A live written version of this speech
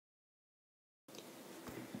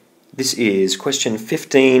This is question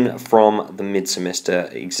 15 from the mid-semester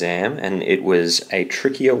exam, and it was a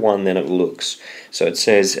trickier one than it looks. So it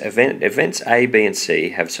says events A, B, and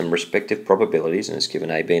C have some respective probabilities, and it's given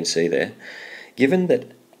A, B, and C there. Given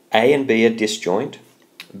that A and B are disjoint,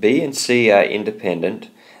 B and C are independent,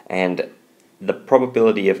 and the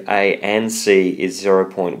probability of A and C is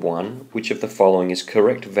 0.1, which of the following is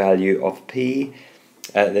correct value of P,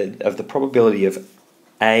 of the probability of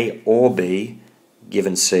A or B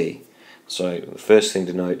given C? So the first thing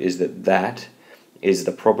to note is that is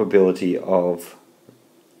the probability of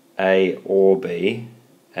A or B,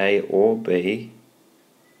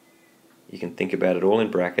 you can think about it all in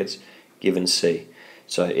brackets, given C.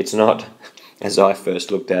 So it's not, as I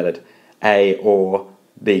first looked at it, A or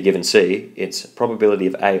B given C, it's probability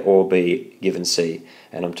of A or B given C,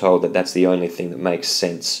 and I'm told that that's the only thing that makes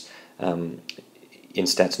sense in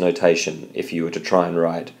stats notation. If you were to try and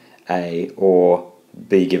write A or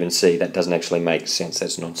B given C, that doesn't actually make sense,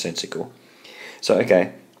 that's nonsensical. So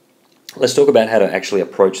okay, let's talk about how to actually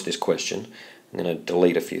approach this question. I'm going to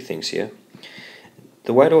delete a few things here.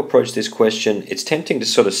 The way to approach this question, it's tempting to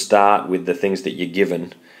sort of start with the things that you're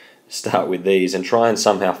given, start with these and try and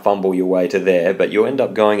somehow fumble your way to there, but you'll end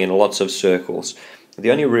up going in lots of circles. The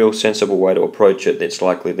only real sensible way to approach it that's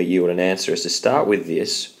likely to yield an answer is to start with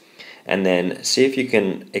this and then see if you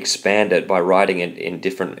can expand it by writing it in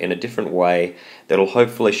a different way that'll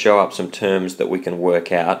hopefully show up some terms that we can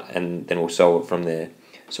work out, and then we'll solve it from there.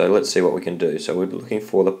 So let's see what we can do. So we're looking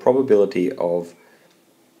for the probability of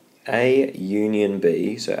A union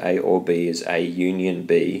B, so A or B is A union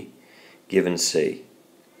B given C.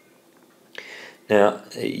 Now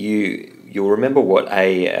you'll remember what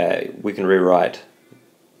we can rewrite,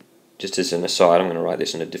 just as an aside. I'm going to write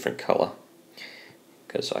this in a different color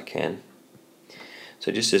because I can.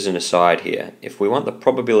 So just as an aside here, if we want the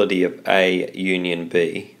probability of A union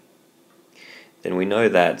B, then we know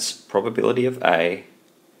that's probability of A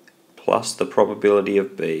plus the probability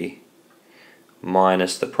of B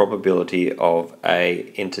minus the probability of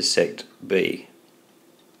A intersect B.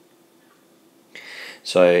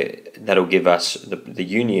 So that'll give us the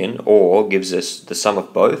union, or gives us the sum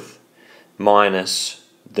of both minus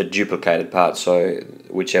the duplicated part, so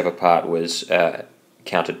whichever part was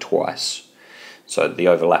counted twice. So the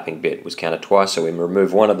overlapping bit was counted twice, so we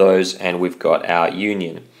remove one of those and we've got our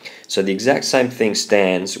union. So the exact same thing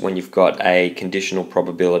stands when you've got a conditional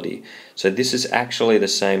probability. So this is actually the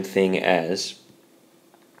same thing as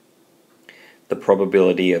the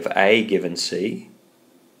probability of A given C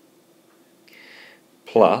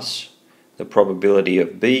plus the probability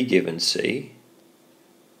of B given C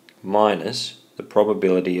minus the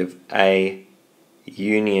probability of A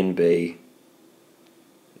union B,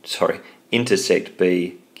 intersect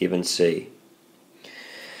B given C.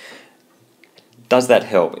 Does that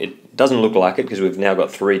help? It doesn't look like it because we've now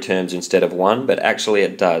got 3 terms instead of 1, but actually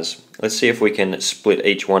it does. Let's see if we can split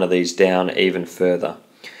each one of these down even further.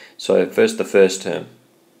 So first the first term.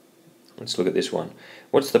 Let's look at this one.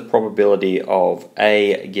 What's the probability of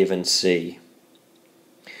A given C?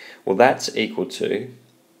 Well, that's equal to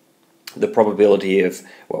the probability of,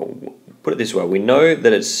 well, put it this way, we know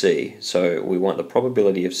that it's C, so we want the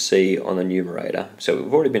probability of C on the numerator. So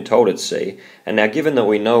we've already been told it's C, and now given that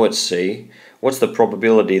we know it's C, what's the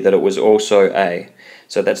probability that it was also A?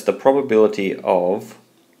 So that's the probability of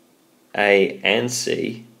A and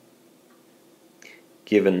C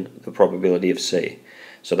given the probability of C.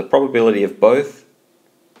 So the probability of both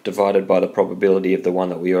divided by the probability of the one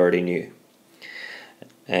that we already knew.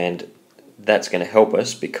 And that's going to help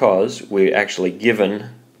us because we're actually given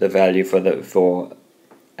the value for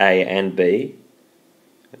A and B.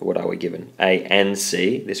 What are we given? A and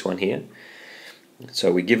C, this one here.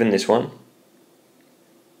 So we're given this one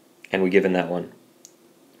and we're given that one,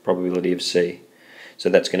 probability of C. So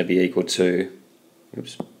that's going to be equal to,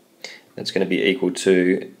 that's going to be equal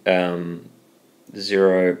to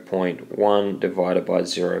 0.1 divided by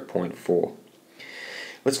 0.4.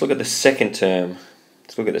 Let's look at the second term.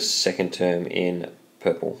 Let's look at the second term in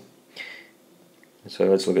purple. So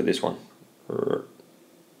let's look at this one.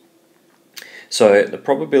 So the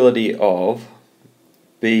probability of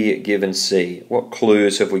B given C. What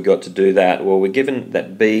clues have we got to do that? Well, we're given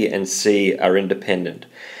that B and C are independent.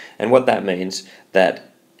 And what that means,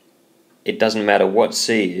 that it doesn't matter what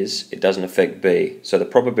C is, it doesn't affect B. So the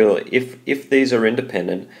probability, if these are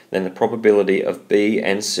independent, then the probability of B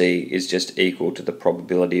and C is just equal to the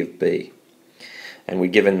probability of B. And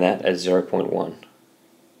we're given that as 0.1.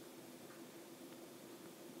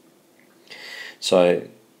 So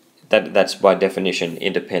that's by definition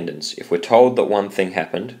independence. If we're told that one thing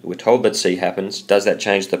happened, we're told that C happens, does that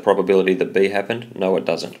change the probability that B happened? No, it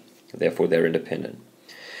doesn't. therefore they're independent.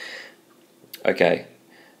 Okay,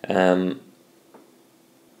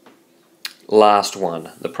 last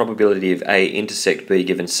one, the probability of A intersect B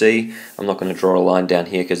given C. I'm not going to draw a line down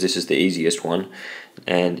here because this is the easiest one,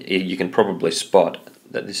 and you can probably spot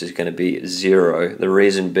that this is going to be 0. The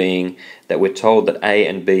reason being that we're told that A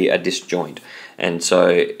and B are disjoint, and so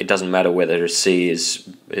it doesn't matter whether C is,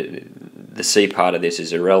 the C part of this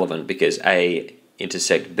is irrelevant because A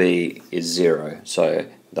intersect B is 0, so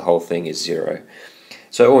the whole thing is 0.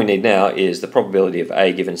 So all we need now is the probability of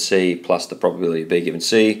A given C plus the probability of B given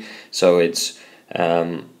C. So it's,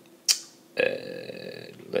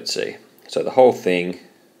 let's see, so the whole thing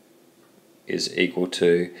is equal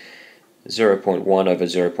to 0.1 over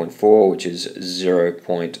 0.4, which is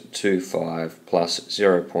 0.25 plus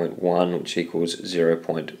 0.1, which equals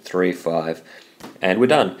 0.35, and we're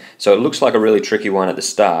done. So it looks like a really tricky one at the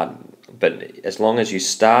start, but as long as you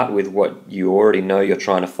start with what you already know you're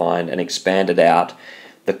trying to find and expand it out,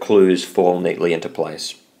 the clues fall neatly into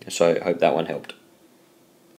place. So I hope that one helped.